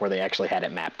 98 before they actually had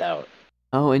it mapped out.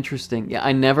 Oh, interesting. Yeah,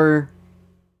 I never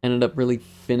ended up really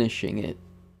finishing it.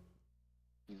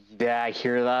 Yeah, I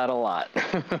hear that a lot.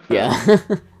 Yeah.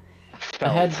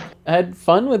 I had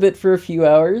fun with it for a few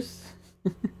hours.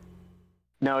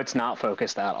 No, it's not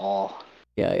focused at all.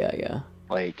 Yeah.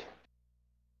 Like,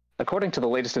 according to the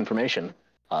latest information,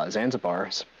 Zanzibar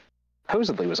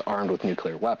supposedly was armed with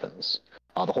nuclear weapons.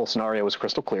 The whole scenario was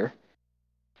crystal clear.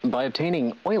 By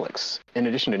obtaining oilics, in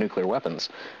addition to nuclear weapons,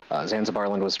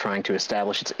 Zanzibarland was trying to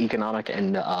establish its economic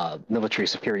and military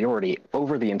superiority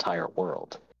over the entire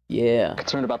world. Yeah.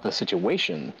 Concerned about the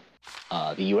situation,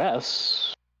 the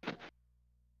U.S.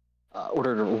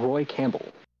 Ordered Roy Campbell,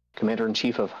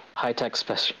 Commander-in-Chief of High-Tech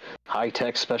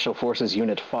Special Forces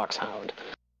Unit Foxhound,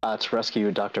 to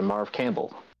rescue Dr. Marv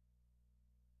Campbell.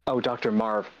 Oh, Dr.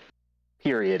 Marv,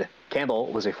 period.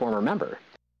 Campbell was a former member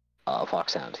of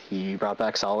Foxhound. He brought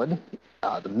back Solid,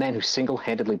 the men who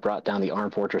single-handedly brought down the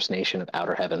armed fortress nation of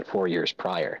Outer Heaven 4 years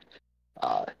prior.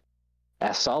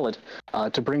 Asked Solid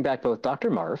to bring back both Dr.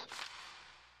 Marv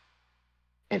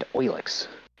and Oilix,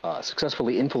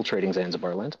 successfully infiltrating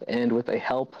Zanzibarland, and with the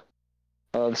help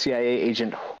of CIA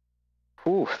agent,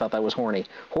 thought that was horny,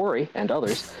 Hori, and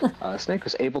others, Snake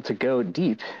was able to go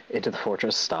deep into the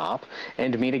fortress, stop,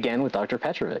 and meet again with Dr.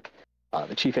 Petrovic,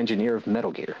 the chief engineer of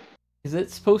Metal Gear. Is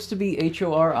it supposed to be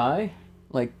Hori?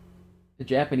 Like, the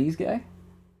Japanese guy?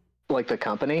 Like the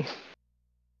company?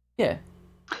 Yeah.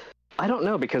 I don't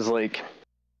know, because, like,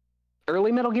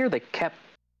 early Metal Gear, they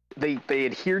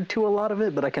adhered to a lot of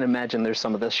it, but I can imagine there's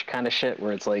some of this kind of shit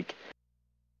where it's like,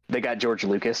 they got George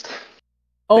Lucas.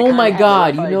 Oh my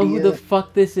god, you know who the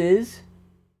fuck this is?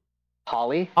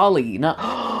 Holly? Holly, not...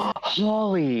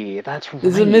 Holly, that's right.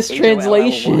 This is a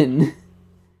mistranslation.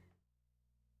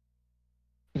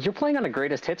 You're playing on a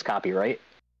greatest hits copy, right?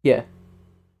 Yeah.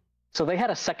 So they had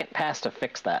a second pass to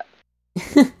fix that.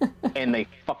 And they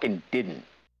fucking didn't.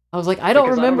 I was like, I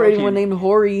don't remember anyone named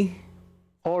Hori.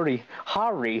 Hori.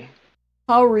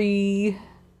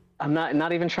 I'm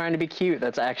not even trying to be cute.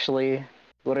 That's actually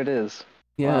what it is.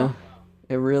 Yeah. Wow.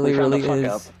 It really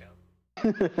is.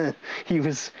 He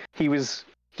was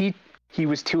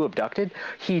too abducted.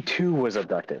 He too was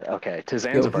abducted. Okay, to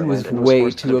Zanzibar. He was way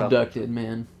too abducted,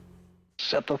 man.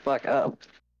 Shut the fuck up.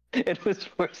 It was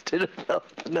forced to develop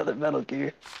another Metal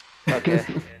Gear. Okay.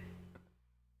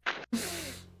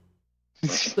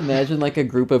 Just imagine like a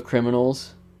group of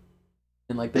criminals,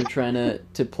 and like they're trying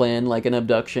to plan like an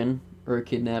abduction or a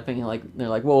kidnapping, and like they're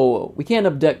like, whoa, we can't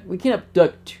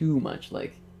abduct too much.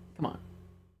 Like, come on.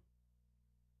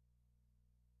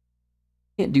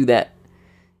 Can't do that.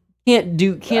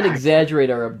 Can't exaggerate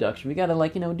our abduction. We gotta,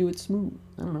 like, do it smooth.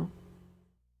 I don't know.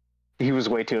 He was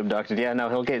way too abducted. Yeah, no,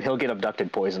 he'll get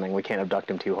abducted poisoning. We can't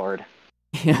abduct him too hard.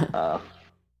 Yeah.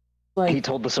 He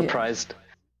told the surprised.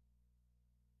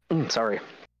 Yeah. Sorry.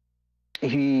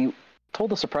 He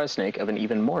told the surprise Snake of an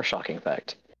even more shocking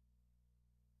fact.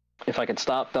 If I could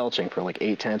stop belching for like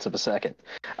 0.8 of a second.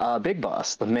 Big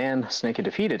Boss, the man Snake had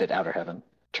defeated at Outer Heaven,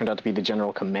 turned out to be the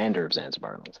general commander of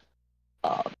Zanzibar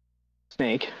Island.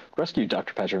 Snake rescued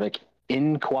Dr. Petrovic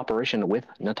in cooperation with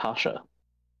Natasha,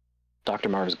 Dr.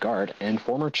 Marv's guard and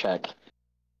former Czech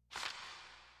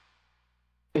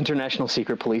International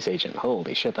Secret Police Agent.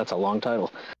 Holy shit, that's a long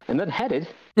title. And then headed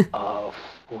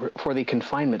for the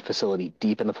confinement facility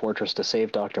deep in the fortress to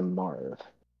save Dr. Marv.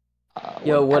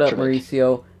 Yo, what up,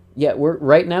 Mauricio? Yeah,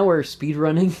 right now we're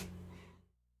speedrunning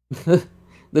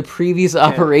the previous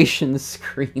operations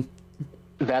screen.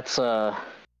 That's a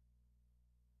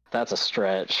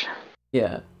stretch.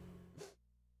 Yeah.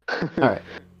 All right.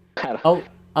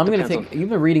 I'm gonna take. You've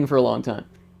been reading for a long time.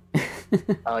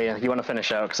 Oh yeah, you want to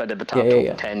finish out because I did the top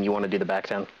 10. You want to do the back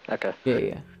 10? Okay.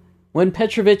 Yeah. When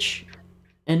Petrovich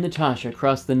and Natasha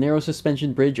crossed the narrow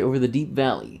suspension bridge over the deep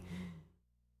valley,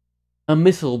 a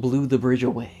missile blew the bridge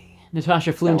away.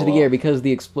 Natasha flew into the air because of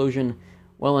the explosion.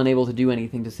 While unable to do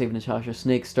anything to save Natasha,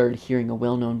 Snake started hearing a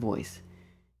well-known voice.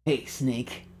 Hey,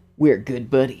 Snake, we're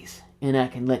good buddies, and I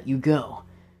can let you go.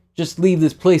 Just leave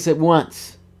this place at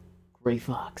once. Gray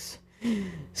Fox.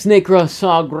 Snake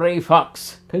saw Gray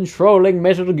Fox controlling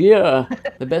Metal Gear,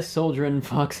 the best soldier in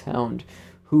Foxhound,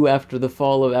 who after the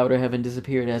fall of Outer Heaven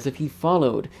disappeared as if he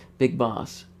followed Big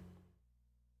Boss.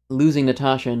 Losing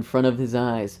Natasha in front of his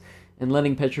eyes and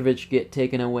letting Petrovich get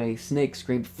taken away, Snake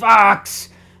screamed, Fox!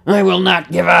 I will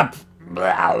not give up!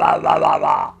 Blah, blah, blah, blah,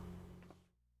 blah.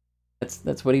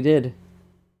 That's what he did.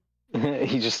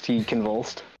 he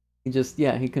convulsed.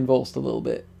 He convulsed a little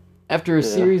bit. After a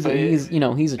series of, he's a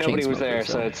chain smoker. Nobody was there,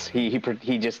 so it's he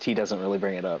doesn't really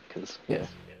bring it up because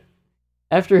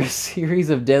After a series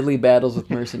of deadly battles with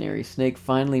mercenaries, Snake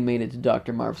finally made it to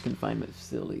Dr. Marv's confinement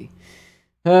facility.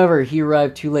 However, he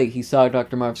arrived too late. He saw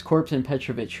Dr. Marv's corpse and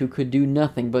Petrovich, who could do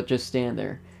nothing but just stand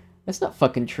there. That's not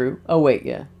fucking true. Oh, wait,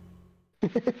 yeah.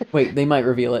 Wait, they might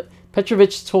reveal it.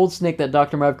 Petrovich told Snake that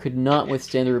Dr. Marv could not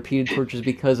withstand the repeated tortures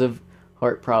because of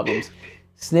heart problems.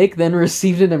 Snake then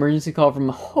received an emergency call from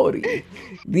Hori.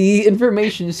 The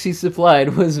information she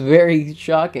supplied was very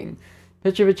shocking.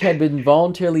 Petrovich had been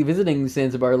voluntarily visiting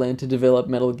Zanzibar land to develop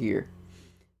Metal Gear.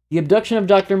 The abduction of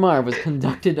Dr. Marv was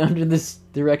conducted under the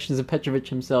directions of Petrovich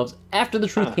himself. After the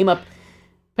truth came up,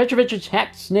 Petrovich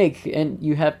attacked Snake, and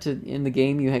you have to, in the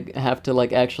game, you have to,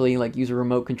 like, actually, like, use a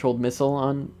remote-controlled missile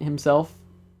on himself.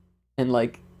 And,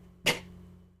 like...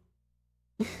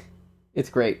 It's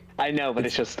great. I know, but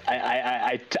it's just,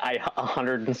 I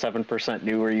 107%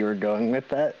 knew where you were going with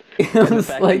that. It was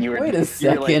like, wait a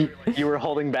second. You were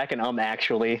holding back an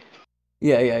actually.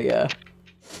 Yeah.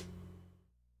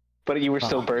 But you were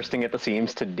still bursting at the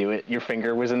seams to do it. Your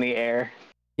finger was in the air.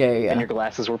 Yeah. And your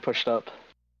glasses were pushed up.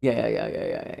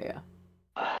 Yeah.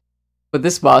 But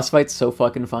this boss fight's so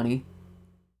fucking funny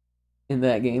in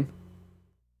that game.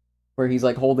 Where he's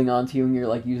like holding on to you and you're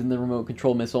like using the remote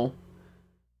control missile.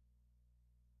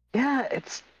 Yeah,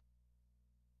 it's...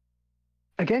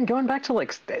 Again, going back to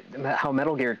like how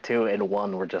Metal Gear 2 and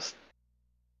 1 were just...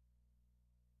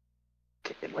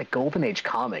 like Golden Age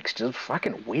comics, just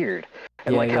fucking weird.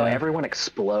 And how everyone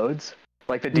explodes.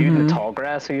 Like the dude in the tall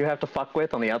grass who you have to fuck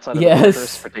with on the outside of the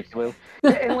fortress, particularly.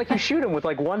 And like you shoot him with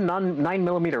like one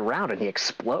 9mm round and he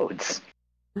explodes.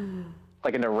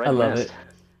 Like in a red mist.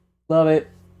 Love it.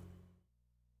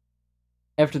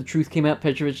 After the truth came out,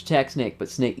 Petrovich attacked Snake, but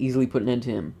Snake easily put an end to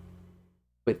him.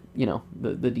 With,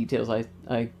 the details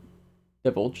I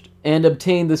divulged. And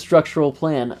obtained the structural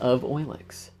plan of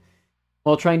Oilix.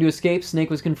 While trying to escape,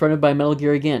 Snake was confronted by Metal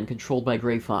Gear again, controlled by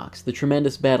Gray Fox. The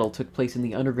tremendous battle took place in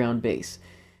the underground base.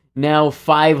 Now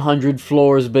 500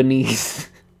 floors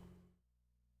beneath.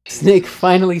 Snake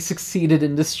finally succeeded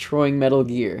in destroying Metal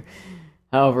Gear.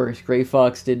 However, Gray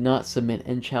Fox did not submit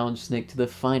and challenged Snake to the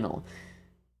final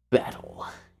battle.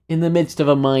 In the midst of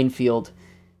a minefield,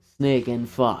 Snake and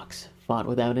Fox fought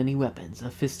without any weapons, a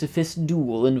fist-to-fist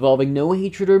duel involving no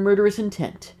hatred or murderous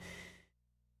intent.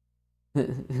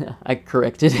 I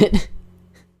corrected it.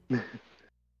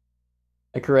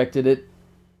 I corrected it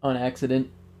on accident.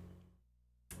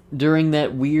 During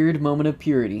that weird moment of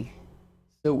purity.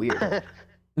 So weird.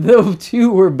 The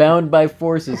two were bound by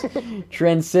forces,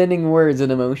 transcending words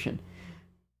and emotion.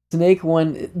 Snake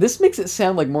won. This makes it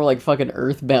sound like more like fucking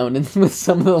Earthbound with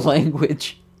some of the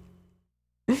language.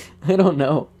 I don't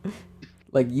know.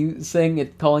 Like you saying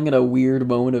it, calling it a weird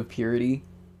moment of purity,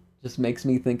 just makes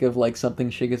me think of like something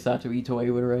Shigesato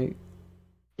Itoi would write.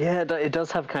 Yeah, it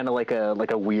does have kind of like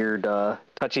a weird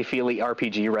touchy-feely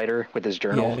RPG writer with his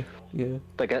journal. Yeah.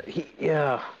 Like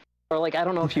or like I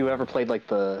don't know if you ever played like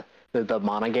the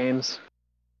Mana games.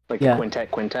 like the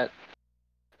quintet.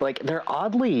 Like they're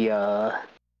oddly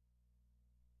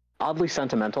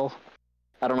sentimental.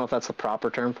 I don't know if that's the proper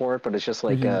term for it, but it's just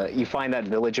like you find that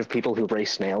village of people who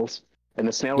race snails, and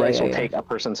the snail race will take a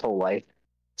person's whole life.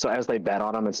 So as they bet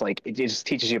on them, it's like it just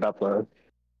teaches you about the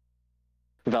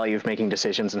value of making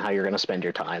decisions and how you're going to spend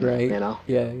your time. Right. You know.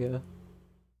 Yeah.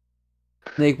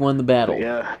 Snake won the battle. But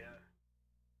yeah.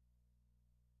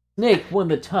 Snake won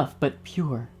the tough but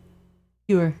pure,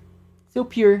 so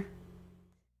pure,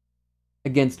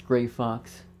 against Gray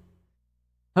Fox.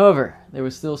 However, there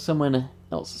was still someone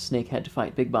else Snake had to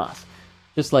fight, Big Boss.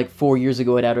 Just like 4 years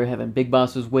ago at Outer Heaven, Big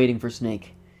Boss was waiting for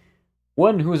Snake.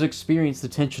 One who has experienced the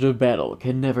tension of battle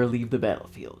can never leave the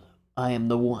battlefield. I am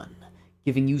the one,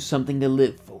 giving you something to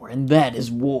live for, and that is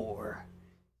war.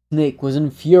 Snake was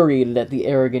infuriated at the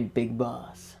arrogant Big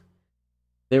Boss.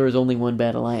 There is only one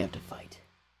battle I have to fight.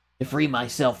 To free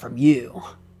myself from you.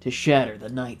 To shatter the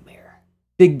nightmare.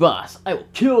 Big Boss, I will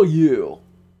kill you!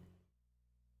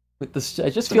 With the,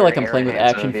 I just feel like I'm playing with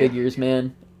action figures,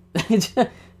 man.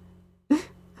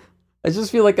 I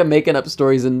just feel like I'm making up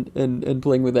stories and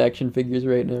playing with action figures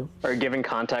right now. Or giving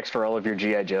context for all of your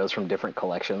G.I. Joes from different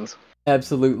collections.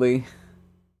 Absolutely.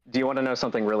 Do you want to know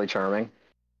something really charming?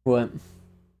 What?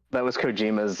 That was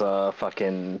Kojima's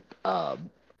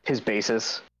his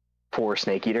basis for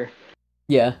Snake Eater.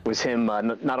 Yeah. Was him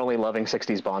not only loving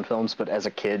 60s Bond films, but as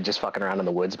a kid just fucking around in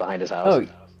the woods behind his house.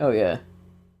 Oh yeah.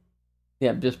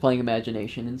 Yeah, just playing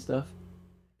imagination and stuff.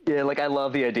 Yeah, like I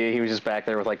love the idea he was just back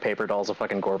there with like paper dolls of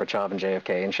fucking Gorbachev and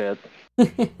JFK and shit.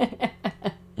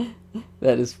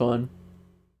 That is fun.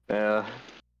 Yeah.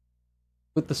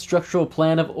 With the structural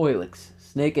plan of Oilix,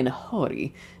 Snake and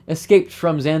Hori escaped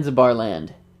from Zanzibar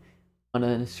land on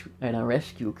a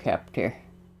rescue copter.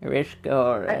 Rescue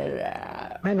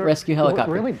helicopter. What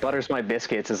really butters my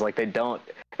biscuits is like they don't.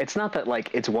 It's not that like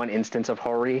it's one instance of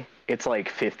Hori. It's like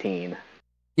 15.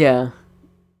 Yeah.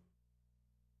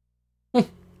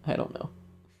 I don't know.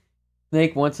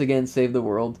 Snake once again saved the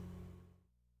world.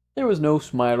 There was no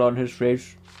smile on his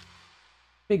face.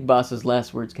 Big Boss's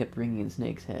last words kept ringing in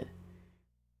Snake's head.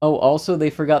 Oh, also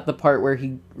they forgot the part where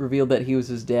he revealed that he was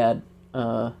his dad.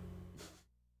 But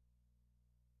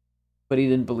he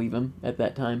didn't believe him at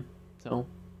that time, so.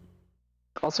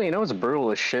 Also, you know what's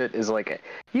brutal as shit is like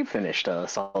you finished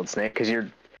Solid Snake because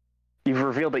you've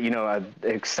revealed that you know an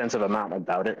extensive amount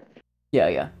about it.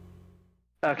 Yeah.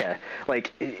 Okay,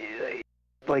 like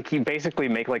you basically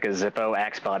make like a Zippo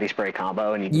Axe body spray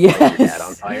combo and you yes! light your dad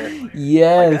on fire.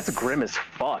 Yes! Like, that's grim as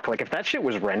fuck. Like if that shit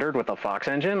was rendered with a Fox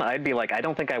engine, I'd be like, I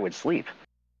don't think I would sleep.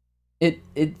 It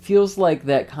feels like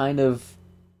that kind of.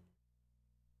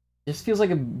 Just feels like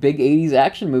a big 80s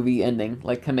action movie ending,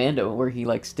 like Commando, where he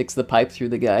like sticks the pipe through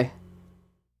the guy.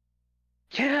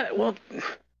 Yeah, well,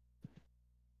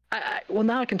 well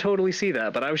now I can totally see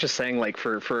that, but I was just saying like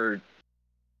for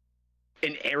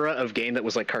an era of game that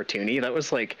was like cartoony, that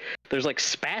was like there's like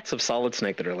spats of Solid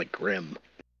Snake that are like grim.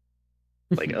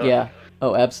 Like yeah.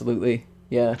 Oh, absolutely.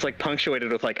 Yeah. It's like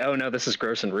punctuated with like, oh no, this is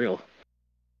gross and real.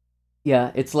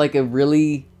 Yeah, it's like a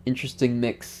really interesting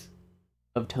mix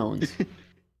of tones,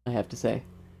 I have to say.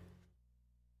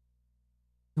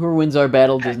 Whoever wins our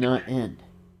battle does not end.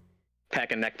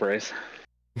 Pack a neck brace.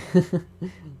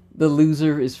 The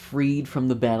loser is freed from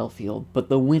the battlefield, but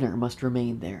the winner must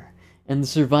remain there. And the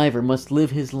survivor must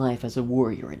live his life as a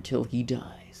warrior until he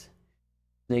dies.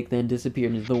 Snake then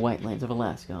disappeared into the white lands of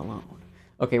Alaska alone.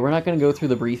 Okay, we're not going to go through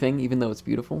the briefing, even though it's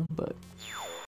beautiful, but